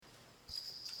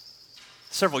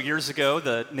Several years ago,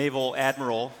 the Naval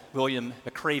Admiral William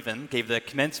McRaven gave the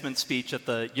commencement speech at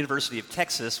the University of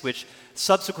Texas, which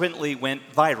subsequently went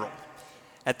viral.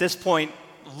 At this point,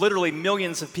 literally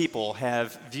millions of people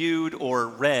have viewed or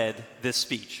read this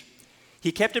speech.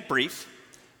 He kept it brief,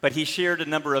 but he shared a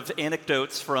number of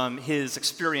anecdotes from his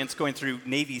experience going through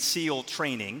Navy SEAL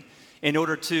training in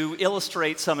order to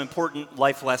illustrate some important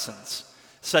life lessons,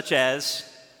 such as,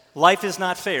 life is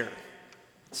not fair,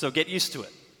 so get used to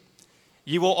it.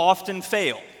 You will often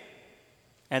fail,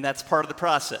 and that's part of the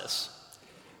process.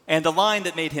 And the line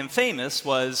that made him famous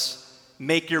was,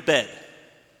 make your bed.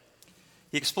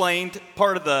 He explained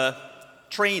part of the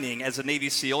training as a Navy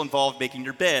SEAL involved making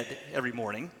your bed every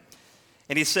morning.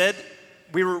 And he said,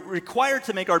 we were required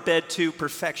to make our bed to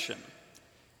perfection.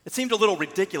 It seemed a little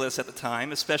ridiculous at the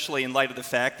time, especially in light of the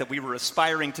fact that we were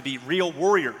aspiring to be real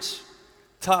warriors,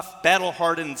 tough,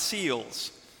 battle-hardened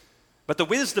SEALs. But the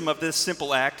wisdom of this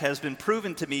simple act has been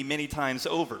proven to me many times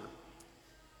over.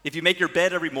 If you make your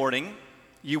bed every morning,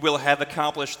 you will have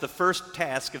accomplished the first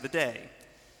task of the day.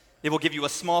 It will give you a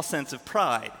small sense of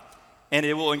pride, and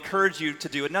it will encourage you to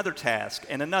do another task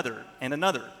and another and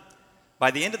another.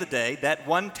 By the end of the day, that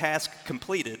one task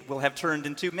completed will have turned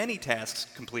into many tasks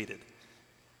completed.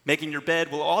 Making your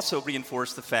bed will also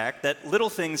reinforce the fact that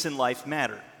little things in life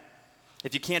matter.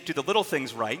 If you can't do the little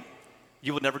things right,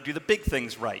 you will never do the big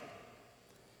things right.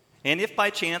 And if by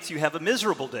chance you have a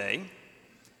miserable day,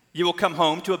 you will come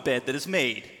home to a bed that is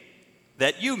made,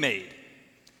 that you made.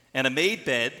 And a made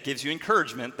bed gives you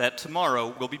encouragement that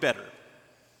tomorrow will be better.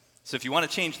 So if you want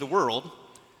to change the world,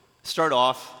 start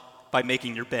off by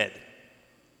making your bed.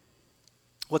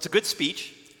 Well, it's a good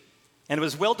speech, and it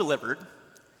was well delivered.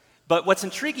 But what's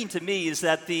intriguing to me is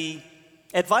that the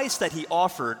advice that he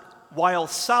offered, while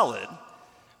solid,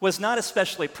 was not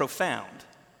especially profound.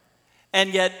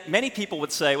 And yet, many people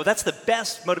would say, well, that's the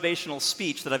best motivational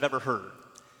speech that I've ever heard.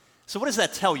 So what does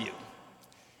that tell you?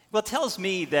 Well, it tells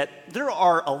me that there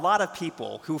are a lot of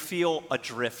people who feel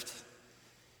adrift,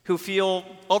 who feel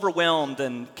overwhelmed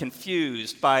and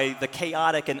confused by the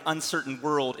chaotic and uncertain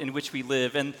world in which we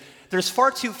live. And there's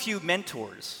far too few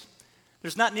mentors.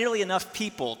 There's not nearly enough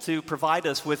people to provide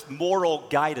us with moral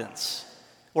guidance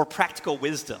or practical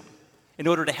wisdom in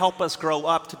order to help us grow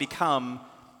up to become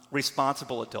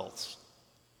responsible adults.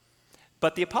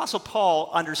 But the Apostle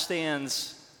Paul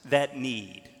understands that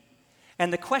need.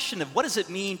 And the question of what does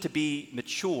it mean to be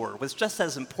mature was just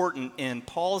as important in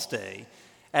Paul's day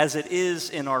as it is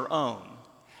in our own.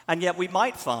 And yet we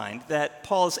might find that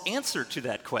Paul's answer to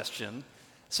that question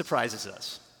surprises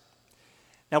us.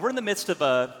 Now we're in the midst of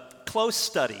a close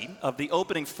study of the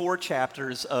opening 4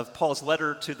 chapters of Paul's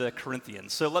letter to the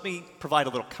Corinthians. So let me provide a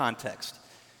little context.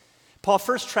 Paul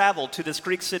first traveled to this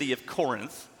Greek city of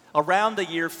Corinth around the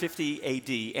year 50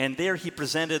 AD, and there he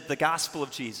presented the gospel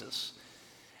of Jesus.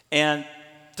 And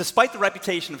despite the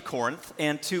reputation of Corinth,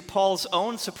 and to Paul's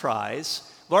own surprise,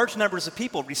 large numbers of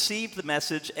people received the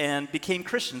message and became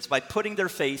Christians by putting their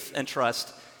faith and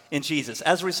trust in Jesus.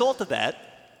 As a result of that,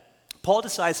 Paul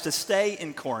decides to stay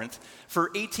in Corinth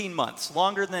for 18 months,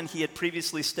 longer than he had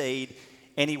previously stayed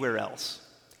anywhere else.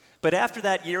 But after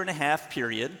that year and a half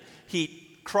period,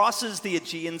 he crosses the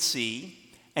Aegean Sea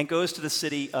and goes to the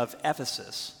city of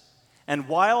Ephesus. And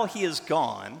while he is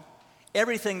gone,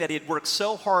 everything that he had worked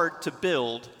so hard to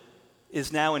build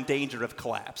is now in danger of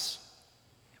collapse.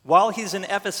 While he's in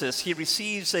Ephesus, he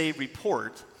receives a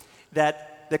report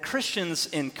that the Christians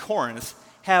in Corinth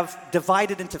have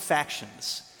divided into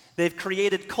factions. They've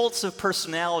created cults of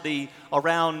personality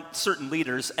around certain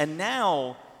leaders, and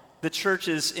now the church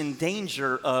is in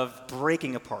danger of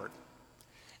breaking apart.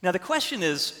 Now the question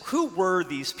is, who were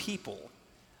these people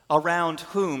around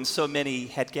whom so many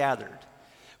had gathered?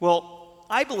 Well,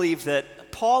 I believe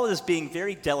that Paul is being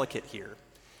very delicate here.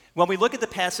 When we look at the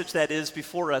passage that is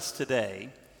before us today,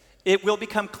 it will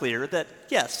become clear that,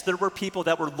 yes, there were people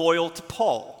that were loyal to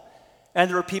Paul, and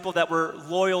there were people that were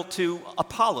loyal to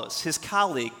Apollos, his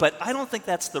colleague, but I don't think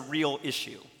that's the real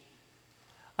issue.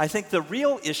 I think the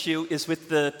real issue is with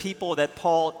the people that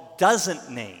Paul doesn't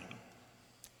name.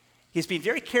 He's being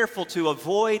very careful to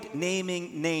avoid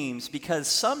naming names because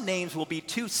some names will be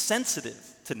too sensitive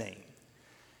to name.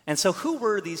 And so who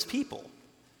were these people?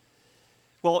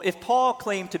 Well, if Paul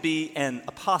claimed to be an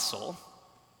apostle,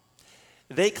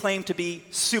 they claimed to be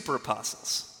super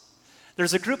apostles.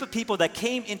 There's a group of people that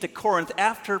came into Corinth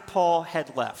after Paul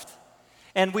had left.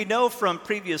 And we know from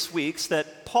previous weeks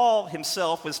that Paul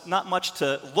himself was not much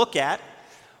to look at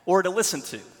or to listen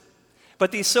to.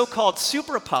 But these so-called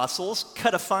super apostles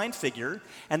cut a fine figure,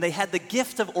 and they had the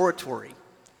gift of oratory.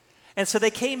 And so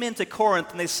they came into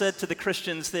Corinth and they said to the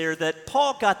Christians there that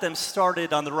Paul got them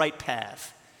started on the right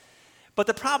path. But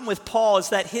the problem with Paul is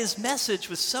that his message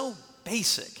was so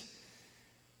basic.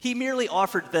 He merely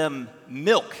offered them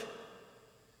milk,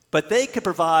 but they could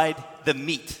provide the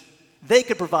meat. They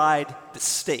could provide the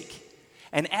steak.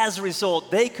 And as a result,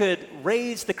 they could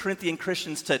raise the Corinthian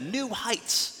Christians to new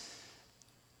heights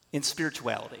in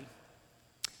spirituality.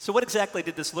 So what exactly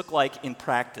did this look like in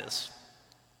practice?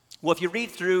 Well, if you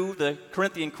read through the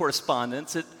Corinthian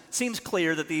correspondence, it seems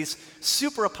clear that these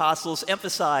super apostles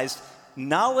emphasized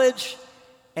knowledge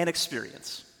and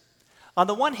experience. On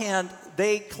the one hand,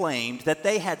 they claimed that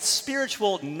they had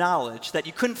spiritual knowledge that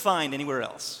you couldn't find anywhere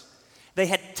else. They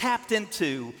had tapped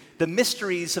into the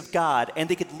mysteries of God, and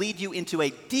they could lead you into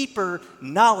a deeper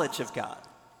knowledge of God.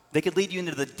 They could lead you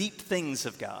into the deep things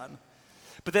of God.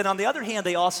 But then on the other hand,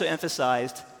 they also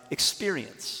emphasized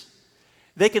experience.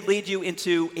 They could lead you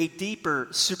into a deeper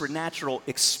supernatural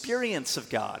experience of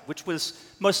God, which was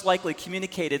most likely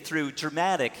communicated through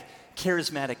dramatic,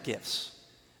 charismatic gifts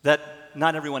that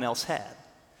not everyone else had.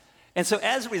 And so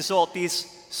as a result, these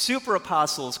super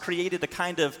apostles created a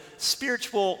kind of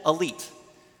spiritual elite.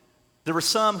 There were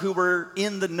some who were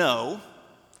in the know,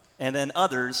 and then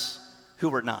others who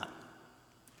were not.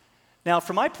 Now,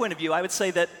 from my point of view, I would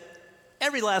say that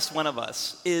every last one of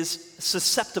us is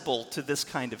susceptible to this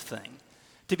kind of thing,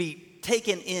 to be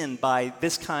taken in by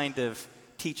this kind of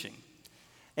teaching.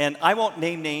 And I won't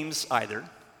name names either,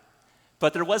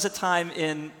 but there was a time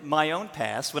in my own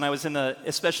past when I was in an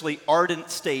especially ardent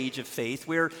stage of faith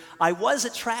where I was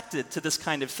attracted to this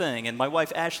kind of thing, and my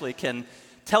wife Ashley can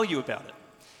tell you about it.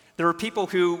 There were people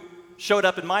who showed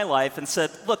up in my life and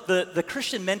said, look, the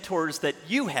Christian mentors that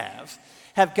you have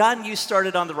gotten you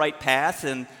started on the right path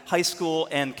in high school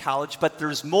and college, but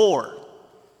there's more.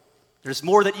 There's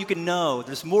more that you can know.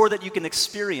 There's more that you can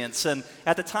experience. And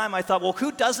at the time I thought, well,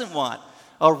 who doesn't want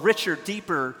a richer,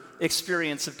 deeper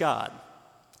experience of God?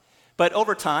 But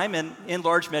over time, and in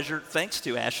large measure thanks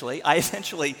to Ashley, I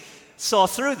eventually saw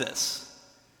through this.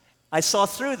 I saw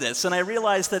through this, and I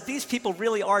realized that these people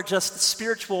really are just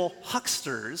spiritual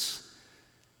hucksters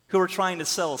who are trying to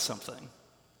sell something.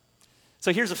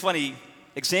 So here's a funny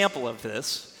example of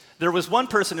this. There was one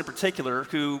person in particular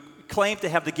who claimed to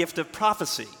have the gift of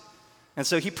prophecy. And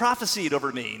so he prophesied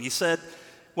over me, and he said,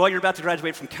 well, you're about to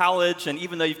graduate from college, and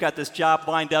even though you've got this job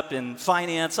lined up in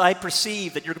finance, I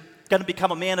perceive that you're going to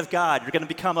become a man of God. You're going to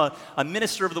become a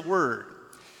minister of the word.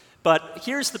 But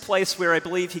here's the place where I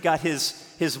believe he got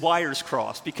his wires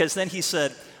crossed, because then he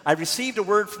said, I received a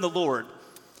word from the Lord.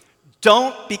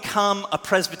 Don't become a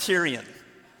Presbyterian.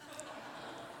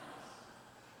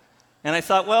 And I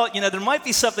thought, well, there might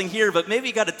be something here, but maybe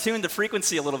you got to tune the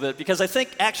frequency a little bit, because I think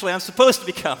actually I'm supposed to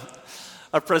become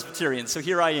a Presbyterian. So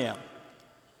here I am.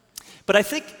 But I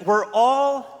think we're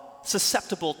all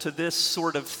susceptible to this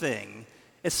sort of thing,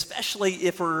 especially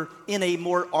if we're in a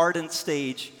more ardent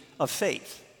stage of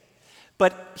faith.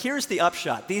 But here's the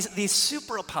upshot. These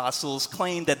super apostles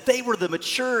claimed that they were the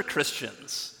mature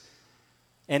Christians.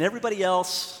 And everybody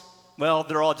else, well,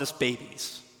 they're all just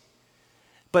babies.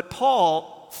 But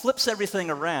Paul flips everything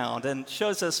around and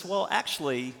shows us, well,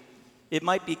 actually, it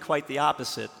might be quite the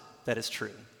opposite that is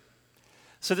true.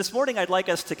 So this morning, I'd like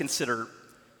us to consider,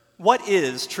 what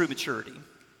is true maturity?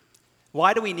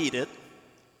 Why do we need it?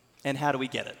 And how do we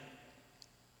get it?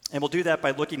 And we'll do that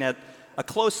by looking at a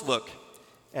close look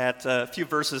at a few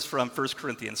verses from 1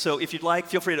 Corinthians. So if you'd like,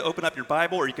 feel free to open up your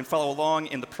Bible, or you can follow along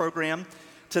in the program.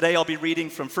 Today I'll be reading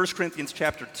from 1 Corinthians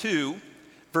chapter 2,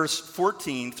 verse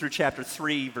 14 through chapter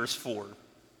 3, verse 4.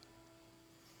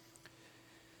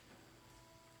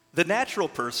 The natural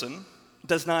person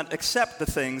does not accept the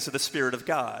things of the Spirit of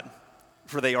God,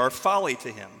 for they are folly to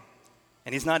him,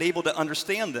 and he's not able to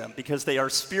understand them because they are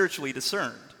spiritually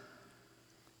discerned.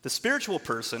 The spiritual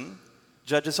person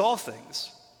judges all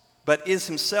things, but is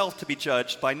himself to be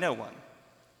judged by no one.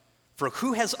 For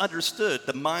who has understood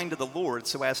the mind of the Lord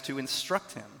so as to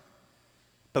instruct him?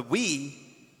 But we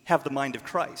have the mind of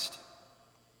Christ.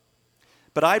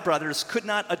 But I, brothers, could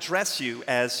not address you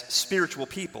as spiritual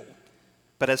people,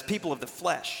 but as people of the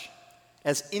flesh,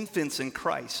 as infants in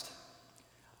Christ.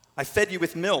 I fed you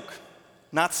with milk,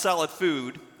 not solid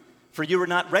food, for you were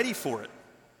not ready for it.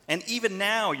 And even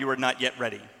now you are not yet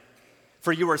ready,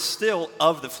 for you are still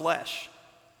of the flesh.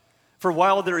 For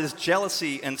while there is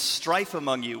jealousy and strife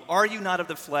among you, are you not of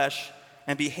the flesh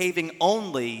and behaving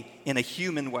only in a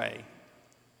human way?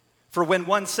 For when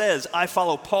one says, I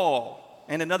follow Paul,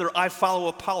 and another, I follow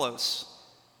Apollos,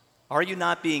 are you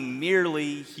not being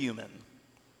merely human?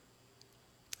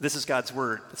 This is God's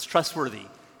word. It's trustworthy,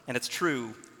 and it's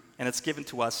true, and it's given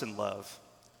to us in love.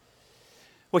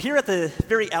 Well, here at the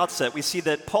very outset, we see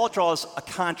that Paul draws a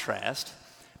contrast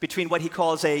between what he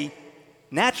calls a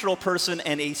natural person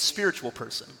and a spiritual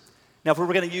person. Now, if we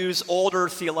were going to use older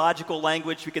theological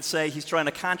language, we could say he's trying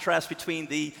to contrast between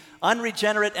the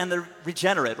unregenerate and the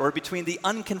regenerate, or between the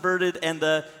unconverted and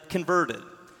the converted.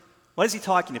 What is he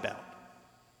talking about?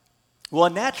 Well, a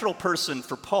natural person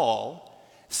for Paul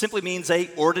simply means an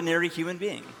ordinary human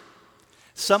being,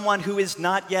 someone who is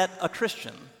not yet a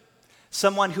Christian,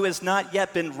 someone who has not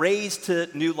yet been raised to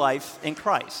new life in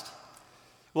Christ.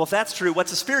 Well, if that's true,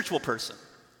 what's a spiritual person?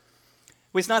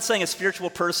 Well, he's not saying a spiritual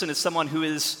person is someone who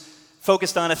is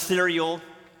focused on ethereal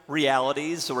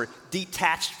realities or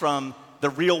detached from the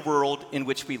real world in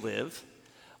which we live.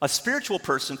 A spiritual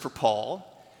person for Paul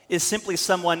is simply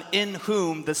someone in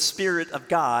whom the Spirit of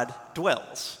God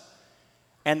dwells.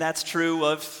 And that's true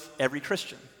of every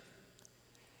Christian.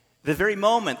 The very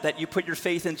moment that you put your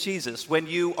faith in Jesus, when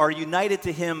you are united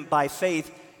to him by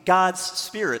faith, God's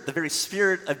Spirit, the very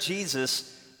Spirit of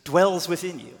Jesus, dwells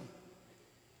within you.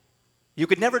 You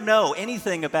could never know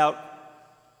anything about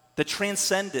the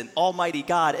transcendent, almighty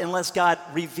God unless God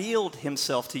revealed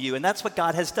himself to you. And that's what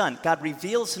God has done. God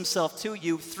reveals himself to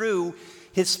you through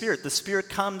his Spirit. The Spirit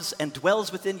comes and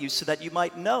dwells within you so that you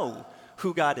might know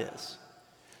who God is.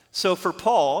 So for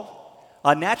Paul,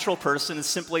 a natural person is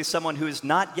simply someone who is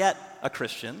not yet a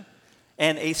Christian,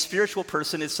 and a spiritual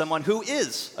person is someone who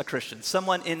is a Christian,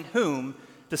 someone in whom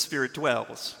the Spirit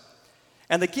dwells.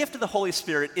 And the gift of the Holy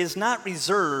Spirit is not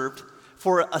reserved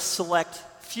for a select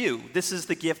few. This is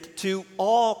the gift to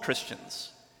all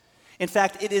Christians. In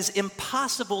fact, it is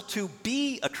impossible to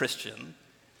be a Christian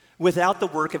without the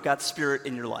work of God's Spirit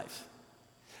in your life.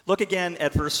 Look again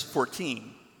at verse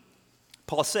 14.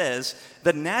 Paul says,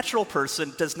 "The natural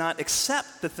person does not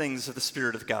accept the things of the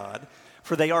Spirit of God,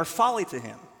 for they are folly to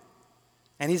him,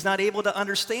 and he's not able to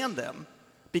understand them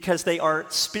because they are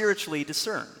spiritually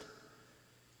discerned."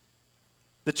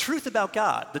 The truth about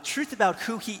God, the truth about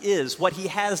who he is, what he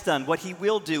has done, what he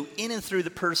will do in and through the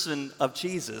person of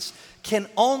Jesus, can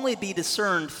only be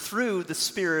discerned through the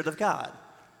Spirit of God.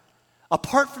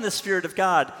 Apart from the Spirit of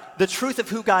God, the truth of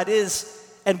who God is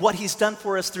and what he's done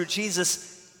for us through Jesus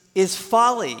is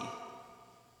folly.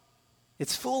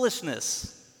 It's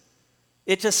foolishness.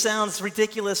 It just sounds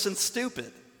ridiculous and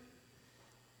stupid.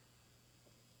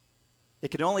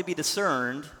 It can only be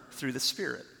discerned through the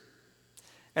Spirit.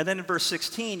 And then in verse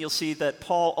 16, you'll see that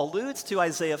Paul alludes to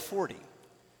Isaiah 40,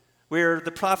 where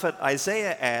the prophet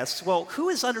Isaiah asks, well, who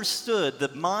has understood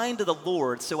the mind of the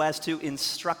Lord so as to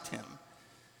instruct him?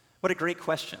 What a great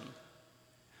question.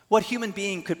 What human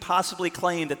being could possibly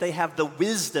claim that they have the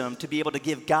wisdom to be able to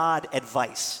give God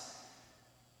advice?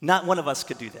 Not one of us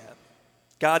could do that.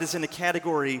 God is in a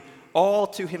category all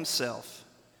to himself.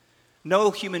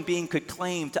 No human being could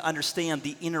claim to understand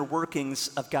the inner workings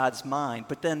of God's mind.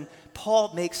 But then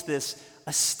Paul makes this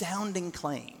astounding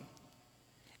claim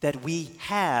that we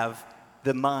have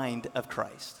the mind of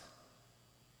Christ.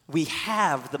 We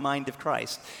have the mind of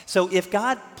Christ. So if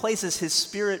God places his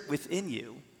Spirit within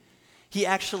you, he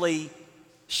actually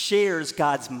shares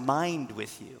God's mind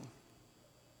with you,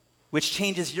 which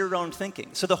changes your own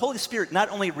thinking. So the Holy Spirit not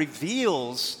only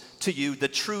reveals to you the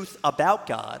truth about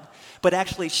God, but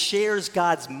actually shares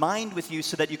God's mind with you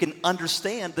so that you can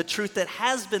understand the truth that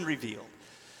has been revealed.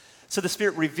 So the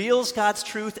Spirit reveals God's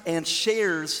truth and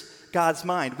shares God's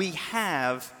mind. We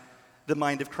have the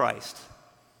mind of Christ.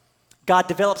 God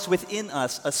develops within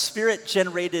us a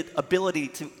Spirit-generated ability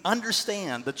to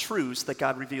understand the truths that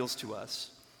God reveals to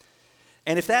us.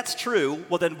 And if that's true,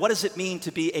 well then what does it mean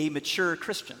to be a mature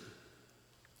Christian?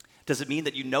 Does it mean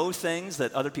that you know things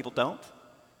that other people don't?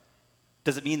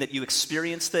 Does it mean that you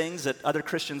experience things that other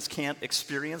Christians can't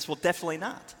experience? Well, definitely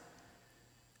not.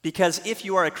 Because if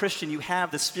you are a Christian, you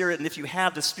have the Spirit, and if you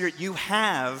have the Spirit, you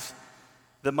have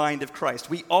the mind of Christ.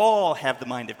 We all have the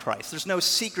mind of Christ. There's no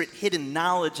secret hidden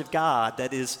knowledge of God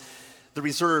that is the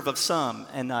reserve of some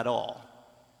and not all.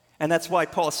 And that's why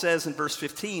Paul says in verse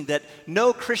 15 that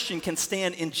no Christian can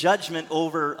stand in judgment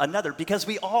over another, because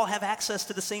we all have access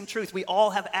to the same truth. We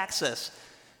all have access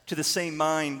to the same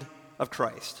mind of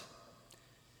Christ.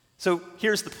 So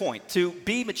here's the point. To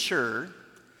be mature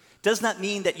does not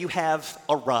mean that you have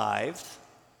arrived.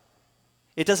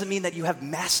 It doesn't mean that you have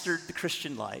mastered the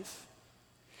Christian life.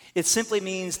 It simply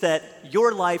means that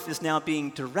your life is now being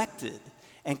directed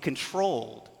and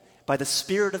controlled by the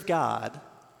Spirit of God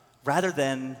rather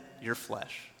than your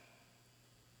flesh.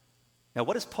 Now,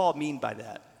 what does Paul mean by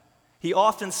that? He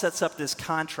often sets up this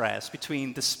contrast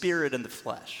between the Spirit and the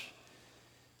flesh.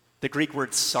 The Greek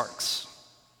word sarx.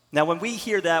 Now, when we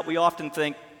hear that, we often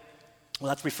think, well,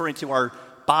 that's referring to our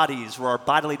bodies or our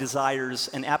bodily desires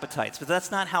and appetites. But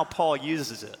that's not how Paul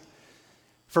uses it.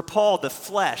 For Paul, the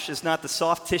flesh is not the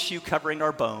soft tissue covering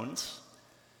our bones.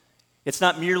 It's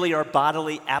not merely our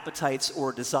bodily appetites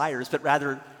or desires, but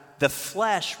rather the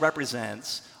flesh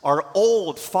represents our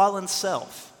old fallen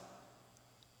self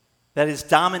that is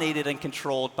dominated and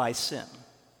controlled by sin.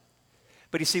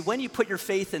 But you see, when you put your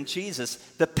faith in Jesus,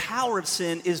 the power of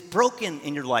sin is broken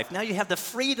in your life. Now you have the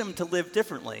freedom to live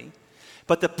differently,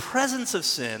 but the presence of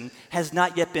sin has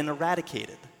not yet been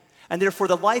eradicated. And therefore,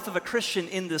 the life of a Christian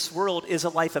in this world is a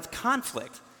life of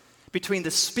conflict between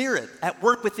the Spirit at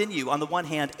work within you on the one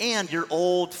hand and your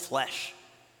old flesh,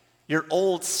 your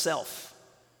old self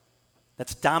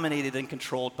that's dominated and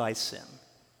controlled by sin.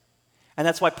 And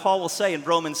that's why Paul will say in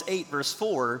Romans 8, verse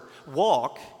 4,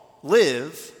 walk,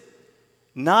 live,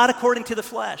 not according to the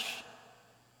flesh,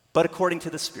 but according to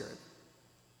the Spirit.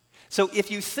 So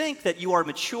if you think that you are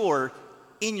mature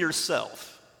in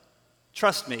yourself,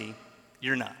 trust me,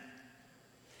 you're not.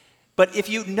 But if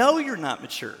you know you're not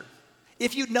mature,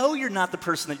 if you know you're not the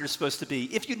person that you're supposed to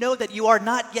be, if you know that you are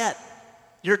not yet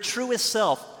your truest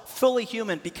self, fully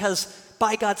human, because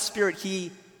by God's Spirit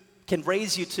He can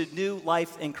raise you to new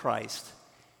life in Christ,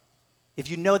 if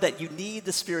you know that you need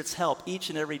the Spirit's help each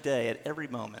and every day at every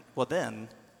moment, well then,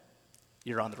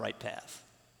 you're on the right path.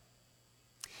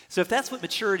 So if that's what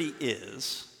maturity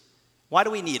is, why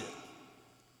do we need it?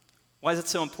 Why is it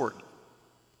so important?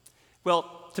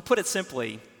 Well, to put it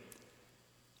simply,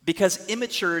 because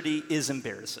immaturity is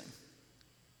embarrassing.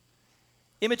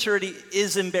 Immaturity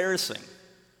is embarrassing.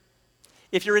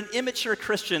 If you're an immature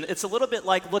Christian, it's a little bit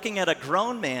like looking at a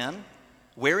grown man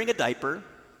wearing a diaper,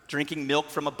 drinking milk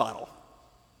from a bottle.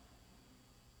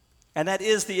 And that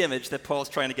is the image that Paul's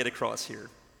trying to get across here.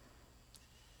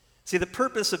 See, the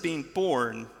purpose of being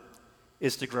born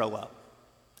is to grow up.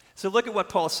 So look at what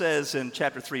Paul says in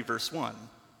chapter 3, verse 1.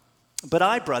 But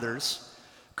I, brothers,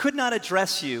 could not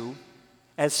address you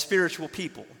as spiritual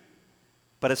people,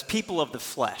 but as people of the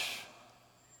flesh,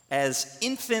 as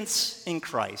infants in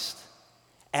Christ,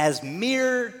 as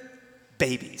mere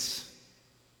babies,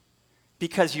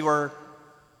 because you are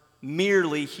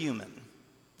merely human.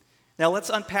 Now let's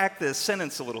unpack this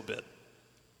sentence a little bit.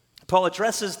 Paul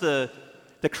addresses the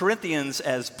Corinthians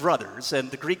as brothers, and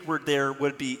the Greek word there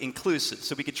would be inclusive,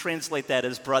 so we could translate that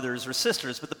as brothers or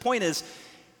sisters. But the point is,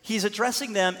 he's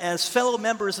addressing them as fellow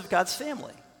members of God's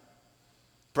family,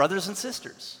 brothers and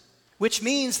sisters, which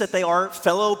means that they are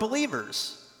fellow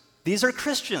believers. These are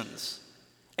Christians.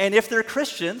 And if they're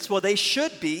Christians, well, they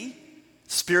should be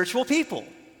spiritual people,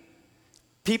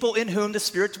 people in whom the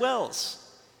Spirit dwells,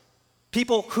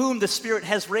 people whom the Spirit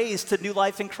has raised to new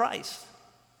life in Christ,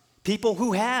 people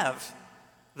who have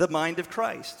the mind of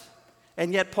Christ.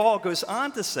 And yet Paul goes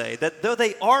on to say that though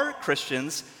they are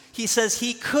Christians, he says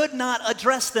he could not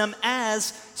address them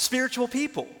as spiritual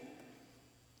people,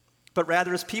 but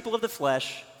rather as people of the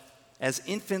flesh, as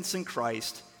infants in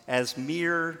Christ, as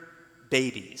mere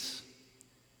babies.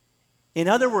 In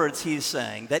other words, he's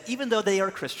saying that even though they are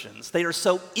Christians, they are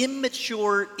so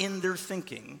immature in their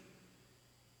thinking,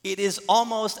 it is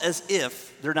almost as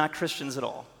if they're not Christians at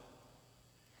all.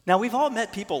 Now, we've all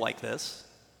met people like this.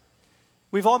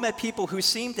 We've all met people who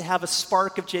seem to have a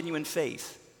spark of genuine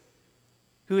faith,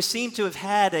 who seem to have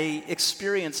had an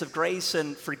experience of grace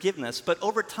and forgiveness, but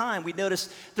over time we notice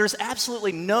there's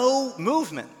absolutely no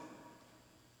movement.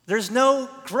 There's no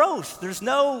growth. There's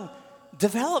no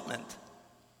development.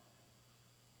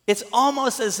 It's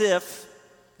almost as if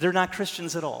they're not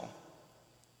Christians at all.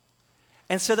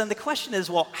 And so then the question is,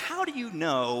 well, how do you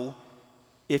know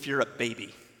if you're a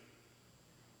baby?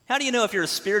 How do you know if you're a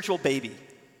spiritual baby?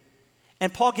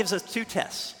 And Paul gives us two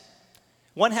tests.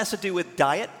 One has to do with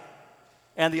diet,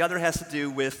 and the other has to do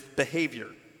with behavior.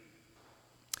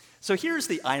 So here's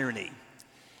the irony.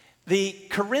 The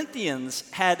Corinthians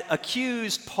had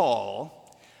accused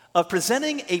Paul of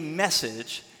presenting a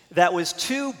message that was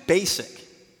too basic,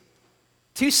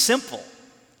 too simple.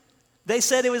 They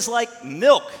said it was like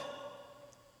milk,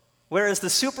 whereas the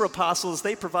super apostles,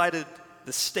 they provided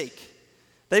the steak.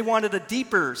 They wanted a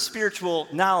deeper spiritual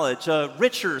knowledge, a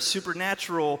richer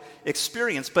supernatural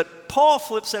experience. But Paul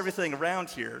flips everything around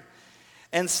here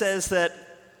and says that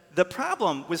the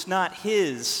problem was not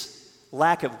his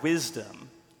lack of wisdom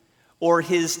or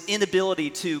his inability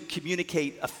to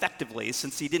communicate effectively,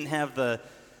 since he didn't have the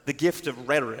gift of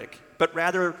rhetoric, but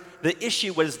rather the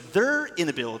issue was their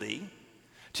inability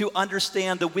to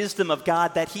understand the wisdom of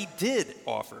God that he did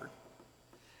offer.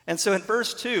 And so in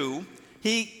verse 2,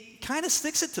 he kind of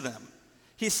sticks it to them.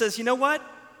 He says, you know what?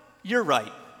 You're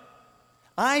right.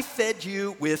 I fed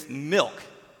you with milk,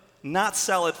 not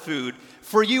solid food,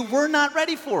 for you were not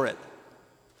ready for it.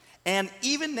 And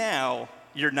even now,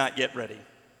 you're not yet ready.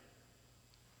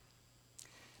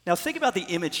 Now think about the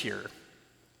image here.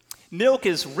 Milk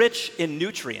is rich in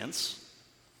nutrients,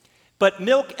 but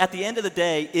milk at the end of the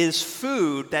day is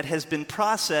food that has been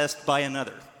processed by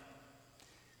another.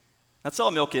 That's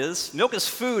all milk is. Milk is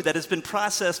food that has been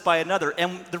processed by another.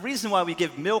 And the reason why we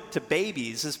give milk to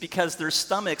babies is because their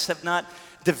stomachs have not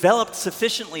developed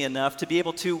sufficiently enough to be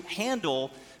able to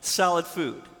handle solid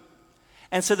food.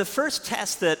 And so the first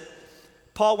test that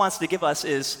Paul wants to give us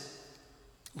is,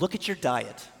 look at your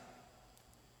diet.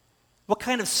 What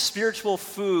kind of spiritual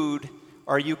food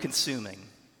are you consuming?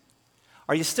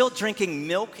 Are you still drinking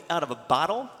milk out of a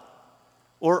bottle,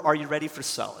 or are you ready for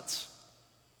solids?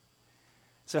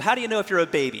 So how do you know if you're a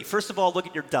baby? First of all, look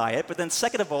at your diet, but then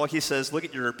second of all, he says, look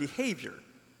at your behavior.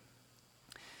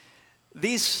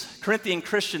 These Corinthian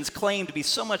Christians claim to be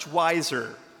so much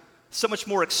wiser, so much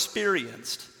more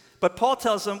experienced, but Paul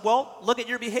tells them, well, look at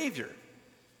your behavior.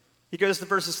 He goes to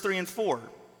verses 3 and 4.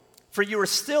 For you are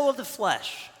still of the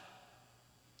flesh.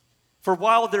 For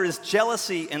while there is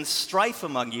jealousy and strife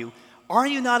among you, are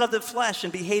you not of the flesh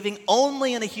and behaving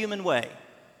only in a human way?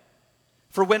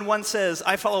 For when one says,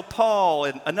 I follow Paul,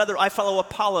 and another, I follow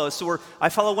Apollos, or I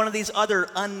follow one of these other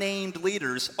unnamed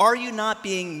leaders, are you not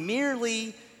being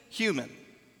merely human?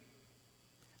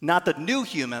 Not the new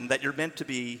human that you're meant to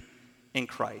be in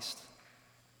Christ.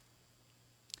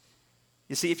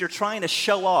 You see, if you're trying to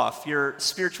show off your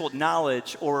spiritual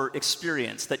knowledge or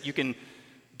experience, that you can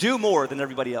do more than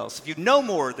everybody else, if you know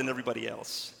more than everybody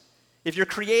else, if you're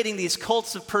creating these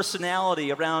cults of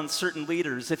personality around certain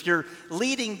leaders, if you're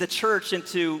leading the church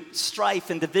into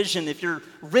strife and division, if you're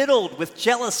riddled with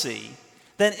jealousy,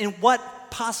 then in what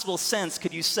possible sense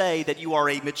could you say that you are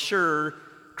a mature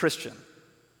Christian?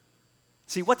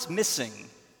 See, what's missing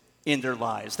in their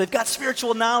lives? They've got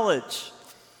spiritual knowledge.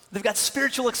 They've got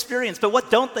spiritual experience, but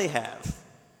what don't they have?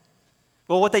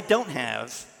 Well, what they don't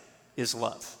have is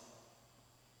love.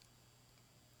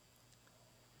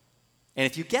 And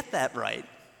if you get that right,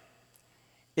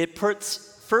 it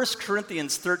puts 1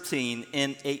 Corinthians 13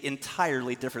 in an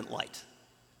entirely different light.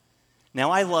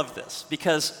 Now, I love this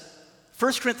because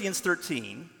 1 Corinthians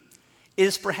 13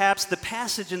 is perhaps the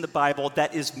passage in the Bible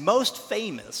that is most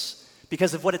famous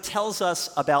because of what it tells us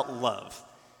about love.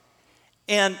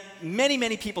 And many,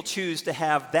 many people choose to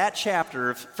have that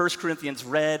chapter of 1 Corinthians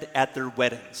read at their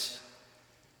weddings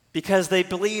because they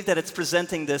believe that it's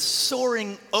presenting this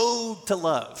soaring ode to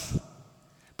love.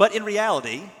 But in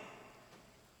reality,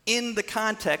 in the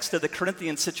context of the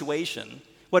Corinthian situation,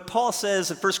 what Paul says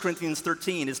in 1 Corinthians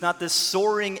 13 is not this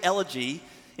soaring elegy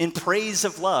in praise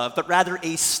of love, but rather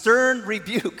a stern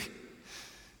rebuke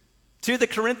to the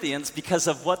Corinthians because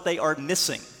of what they are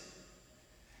missing.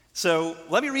 So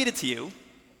let me read it to you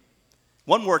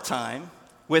one more time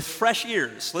with fresh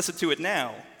ears. Listen to it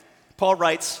now. Paul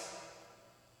writes,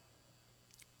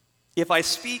 if I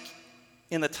speak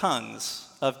in the tongues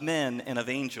of men and of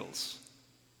angels,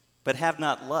 but have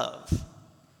not love,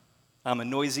 I'm a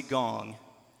noisy gong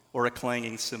or a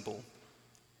clanging cymbal.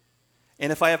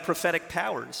 And if I have prophetic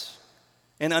powers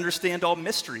and understand all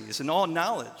mysteries and all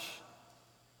knowledge,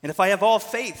 and if I have all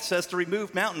faith so as to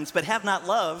remove mountains, but have not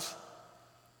love,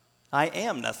 I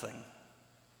am nothing.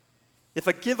 If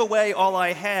I give away all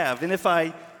I have, and if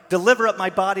I deliver up my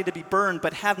body to be burned,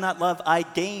 but have not love, I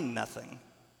gain nothing.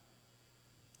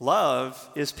 Love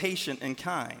is patient and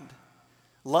kind.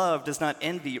 Love does not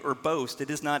envy or boast.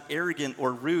 It is not arrogant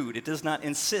or rude. It does not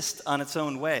insist on its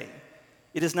own way.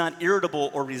 It is not irritable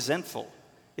or resentful.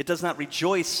 It does not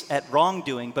rejoice at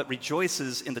wrongdoing, but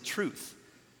rejoices in the truth.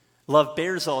 Love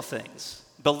bears all things,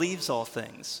 believes all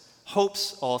things,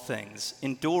 hopes all things,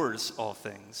 endures all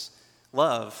things.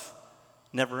 Love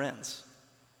never ends.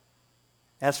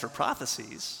 As for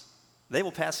prophecies, they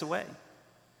will pass away.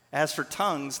 As for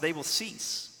tongues, they will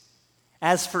cease.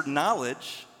 As for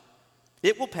knowledge,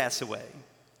 it will pass away.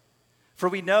 For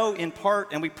we know in part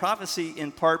and we prophesy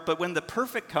in part, but when the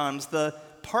perfect comes, the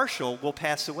partial will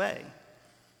pass away.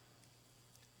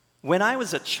 When I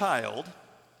was a child,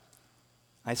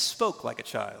 I spoke like a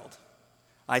child.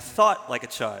 I thought like a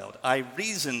child. I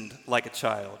reasoned like a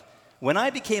child. When I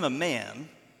became a man,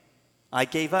 I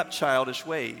gave up childish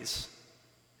ways.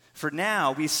 For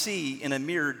now we see in a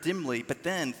mirror dimly, but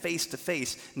then face to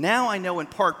face. Now I know in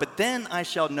part, but then I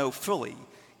shall know fully,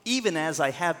 even as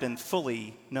I have been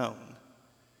fully known.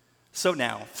 So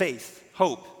now, faith,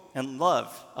 hope, and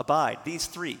love abide, these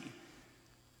three.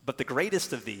 But the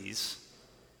greatest of these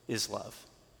is love.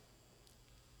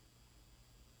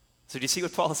 So do you see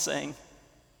what Paul is saying?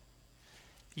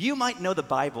 You might know the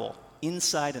Bible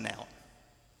inside and out.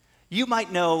 You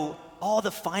might know all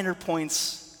the finer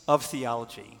points of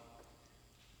theology.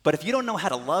 But if you don't know how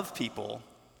to love people,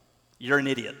 you're an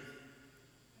idiot.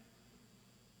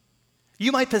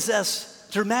 You might possess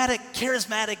dramatic,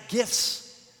 charismatic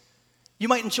gifts. You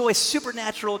might enjoy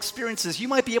supernatural experiences. You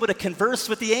might be able to converse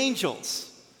with the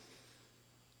angels.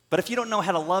 But if you don't know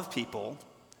how to love people,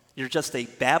 you're just a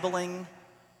babbling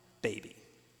baby.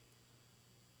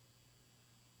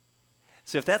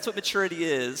 So if that's what maturity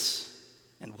is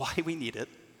and why we need it,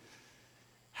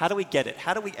 how do we get it?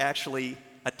 How do we actually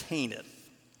attain it?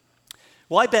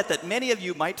 Well, I bet that many of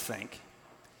you might think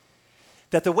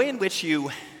that the way in which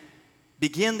you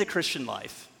begin the Christian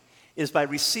life is by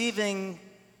receiving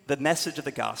the message of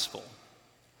the gospel.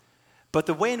 But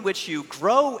the way in which you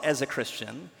grow as a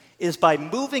Christian is by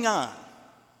moving on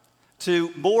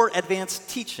to more advanced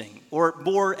teaching or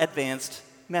more advanced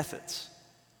methods.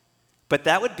 But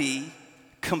that would be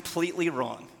completely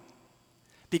wrong,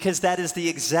 because that is the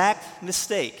exact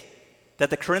mistake that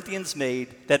the Corinthians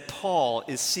made that Paul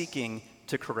is seeking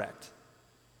to correct.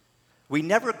 We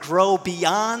never grow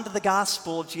beyond the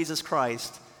gospel of Jesus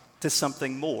Christ to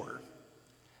something more,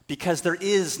 because there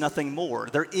is nothing more.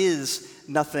 There is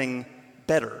nothing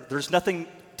better. There's nothing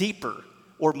deeper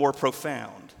or more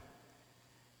profound.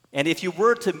 And if you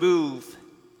were to move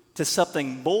to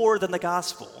something more than the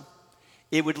gospel,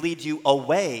 it would lead you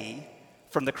away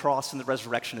from the cross and the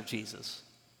resurrection of Jesus.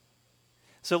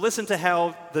 So listen to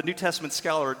how the New Testament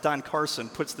scholar Don Carson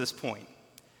puts this point.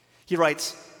 He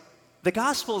writes, "The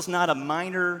gospel is not a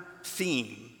minor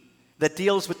theme that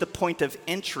deals with the point of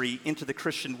entry into the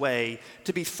Christian way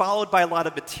to be followed by a lot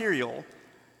of material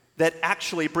that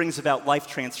actually brings about life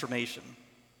transformation.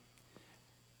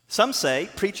 Some say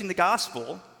preaching the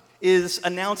gospel is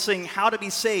announcing how to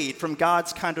be saved from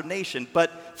God's condemnation,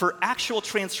 but for actual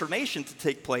transformation to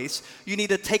take place, you need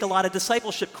to take a lot of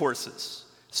discipleship courses,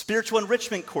 spiritual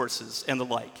enrichment courses, and the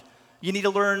like. You need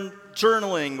to learn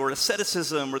journaling or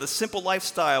asceticism or the simple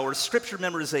lifestyle or scripture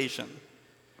memorization.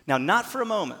 Now, not for a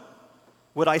moment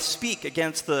would I speak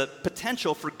against the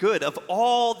potential for good of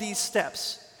all these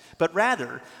steps, but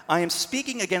rather I am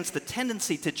speaking against the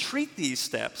tendency to treat these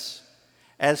steps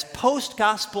as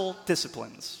post-gospel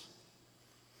disciplines.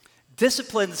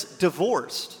 Disciplines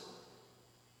divorced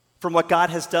from what God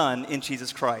has done in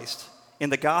Jesus Christ, in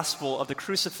the gospel of the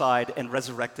crucified and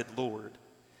resurrected Lord.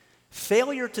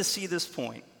 Failure to see this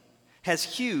point has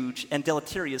huge and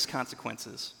deleterious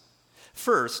consequences.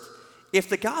 First, if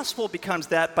the gospel becomes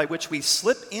that by which we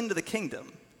slip into the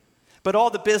kingdom, but all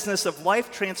the business of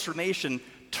life transformation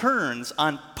turns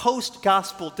on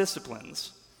post-gospel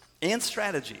disciplines and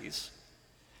strategies,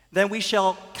 then we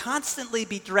shall constantly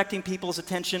be directing people's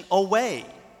attention away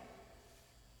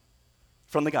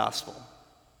from the gospel,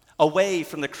 away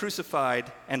from the crucified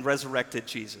and resurrected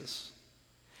Jesus.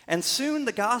 And soon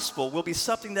the gospel will be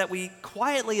something that we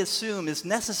quietly assume is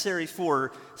necessary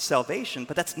for salvation,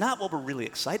 but that's not what we're really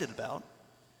excited about.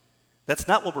 That's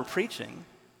not what we're preaching.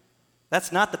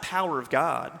 That's not the power of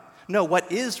God. No,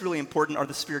 what is really important are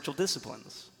the spiritual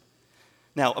disciplines.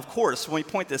 Now, of course, when we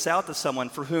point this out to someone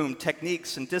for whom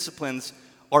techniques and disciplines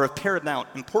are of paramount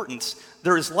importance,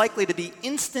 there is likely to be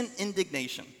instant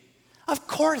indignation. Of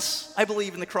course, I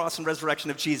believe in the cross and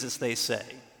resurrection of Jesus, they say.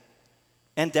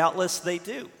 And doubtless they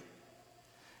do.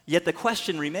 Yet the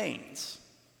question remains,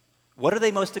 what are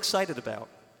they most excited about?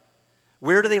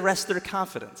 Where do they rest their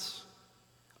confidence?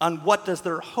 On what does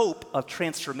their hope of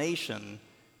transformation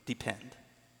depend?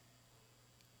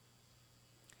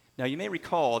 Now, you may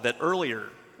recall that earlier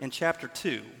in chapter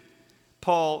 2,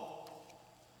 Paul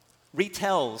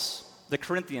retells the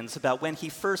Corinthians about when he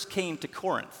first came to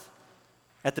Corinth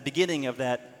at the beginning of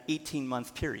that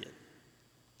 18-month period.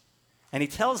 And he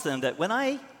tells them that when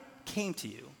I came to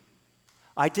you,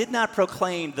 I did not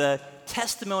proclaim the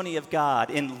testimony of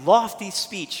God in lofty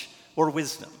speech or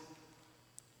wisdom,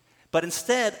 but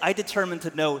instead I determined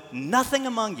to know nothing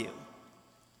among you.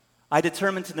 I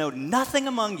determined to know nothing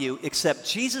among you except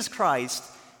Jesus Christ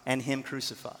and Him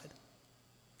crucified.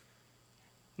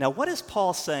 Now, what is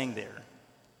Paul saying there?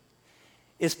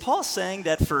 Is Paul saying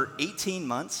that for 18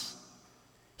 months,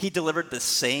 he delivered the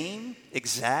same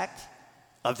exact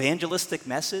evangelistic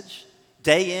message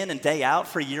day in and day out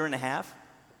for a year and a half?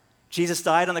 Jesus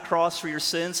died on the cross for your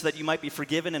sins so that you might be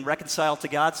forgiven and reconciled to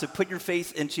God, so put your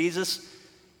faith in Jesus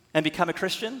and become a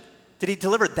Christian? Did he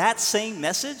deliver that same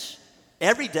message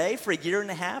every day for a year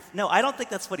and a half? No, I don't think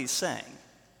that's what he's saying.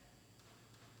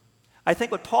 I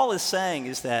think what Paul is saying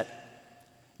is that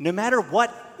no matter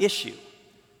what issue,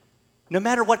 no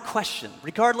matter what question,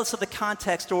 regardless of the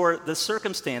context or the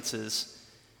circumstances,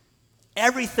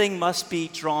 everything must be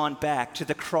drawn back to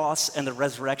the cross and the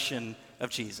resurrection of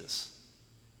Jesus.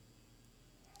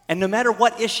 And no matter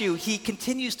what issue he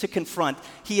continues to confront,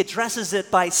 he addresses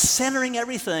it by centering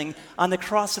everything on the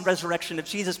cross and resurrection of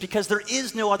Jesus, because there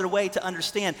is no other way to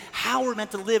understand how we're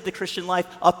meant to live the Christian life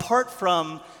apart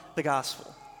from the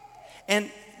gospel.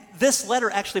 And this letter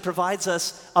actually provides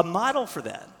us a model for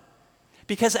that.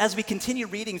 Because as we continue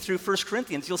reading through 1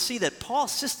 Corinthians, you'll see that Paul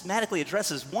systematically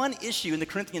addresses one issue in the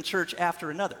Corinthian church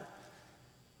after another.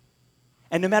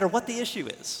 And no matter what the issue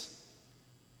is,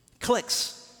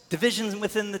 cliques, divisions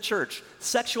within the church,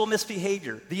 sexual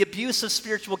misbehavior, the abuse of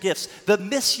spiritual gifts, the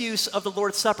misuse of the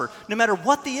Lord's Supper, no matter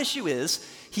what the issue is,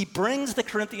 he brings the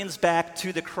Corinthians back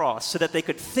to the cross so that they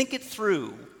could think it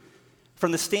through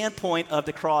from the standpoint of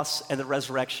the cross and the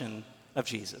resurrection of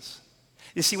Jesus.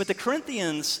 You see, what the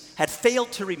Corinthians had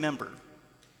failed to remember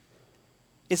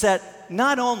is that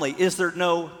not only is there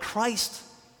no Christ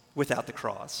without the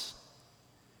cross,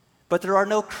 but there are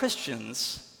no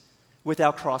Christians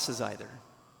without crosses either.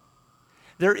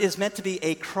 There is meant to be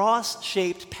a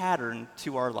cross-shaped pattern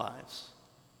to our lives.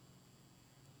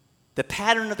 The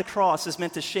pattern of the cross is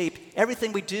meant to shape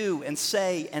everything we do and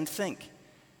say and think.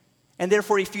 And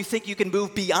therefore, if you think you can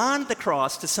move beyond the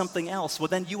cross to something else, well,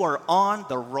 then you are on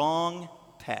the wrong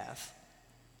path,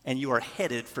 and you are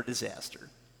headed for disaster.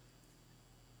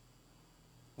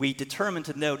 We determine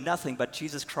to know nothing but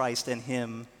Jesus Christ and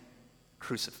Him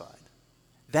crucified.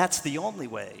 That's the only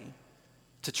way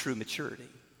to true maturity.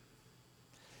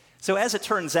 So as it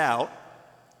turns out,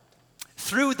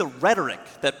 through the rhetoric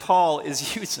that Paul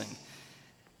is using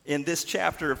in this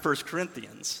chapter of 1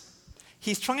 Corinthians,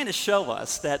 he's trying to show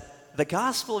us that the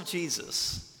gospel of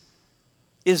Jesus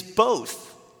is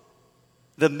both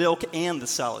the milk and the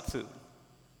solid food.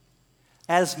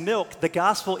 As milk, the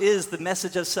gospel is the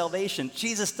message of salvation.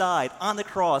 Jesus died on the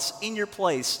cross in your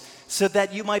place so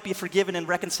that you might be forgiven and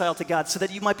reconciled to God, so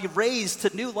that you might be raised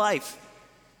to new life,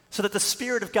 so that the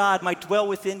Spirit of God might dwell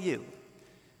within you,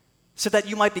 so that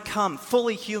you might become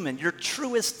fully human, your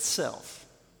truest self.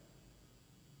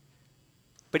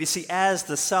 But you see, as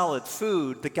the solid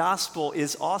food, the gospel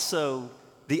is also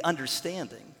the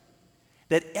understanding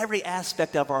that every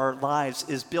aspect of our lives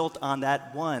is built on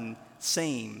that one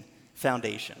same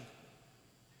foundation.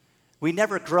 We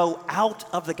never grow out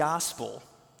of the gospel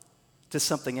to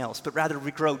something else, but rather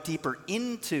we grow deeper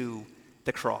into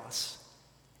the cross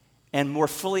and more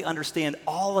fully understand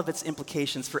all of its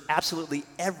implications for absolutely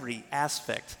every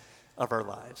aspect of our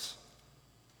lives.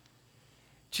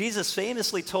 Jesus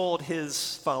famously told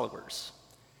his followers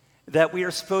that we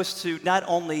are supposed to not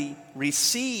only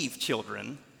receive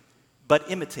children, but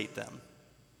imitate them.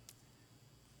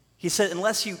 He said,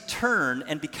 unless you turn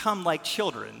and become like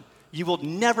children, you will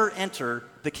never enter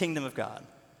the kingdom of God.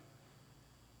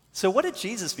 So what did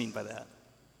Jesus mean by that?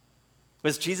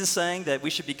 Was Jesus saying that we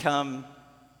should become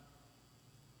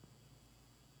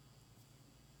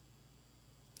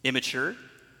immature?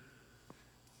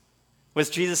 Was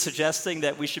Jesus suggesting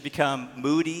that we should become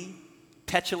moody,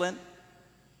 petulant,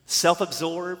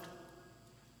 self-absorbed?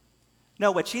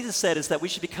 No, what Jesus said is that we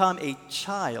should become a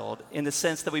child in the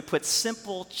sense that we put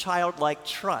simple, childlike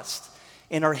trust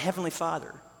in our Heavenly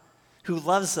Father, who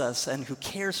loves us and who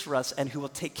cares for us and who will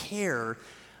take care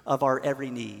of our every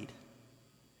need.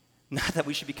 Not that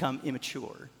we should become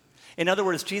immature. In other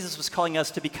words, Jesus was calling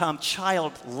us to become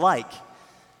childlike,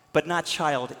 but not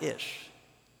childish.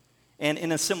 And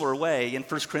in a similar way, in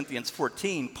 1 Corinthians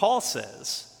 14, Paul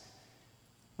says,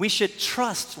 we should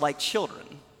trust like children,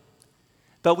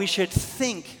 but we should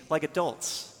think like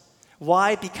adults.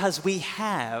 Why? Because we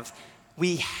have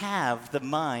the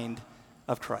mind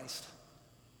of Christ.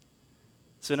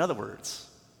 So in other words,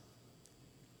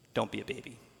 don't be a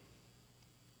baby.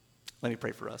 Let me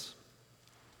pray for us.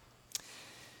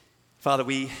 Father,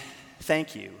 we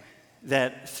thank you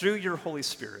that through your Holy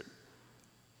Spirit,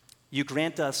 you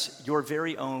grant us your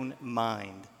very own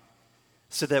mind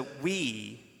so that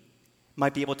we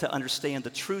might be able to understand the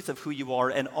truth of who you are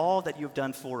and all that you have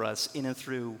done for us in and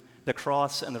through the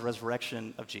cross and the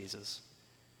resurrection of Jesus.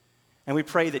 And we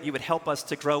pray that you would help us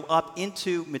to grow up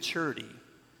into maturity,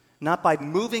 not by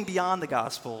moving beyond the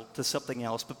gospel to something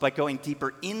else, but by going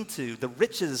deeper into the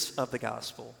riches of the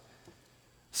gospel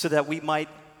so that we might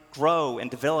grow and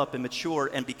develop and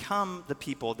mature and become the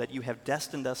people that you have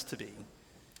destined us to be.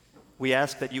 We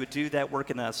ask that you would do that work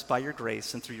in us by your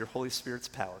grace and through your Holy Spirit's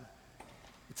power.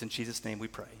 It's in Jesus' name we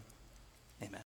pray. Amen.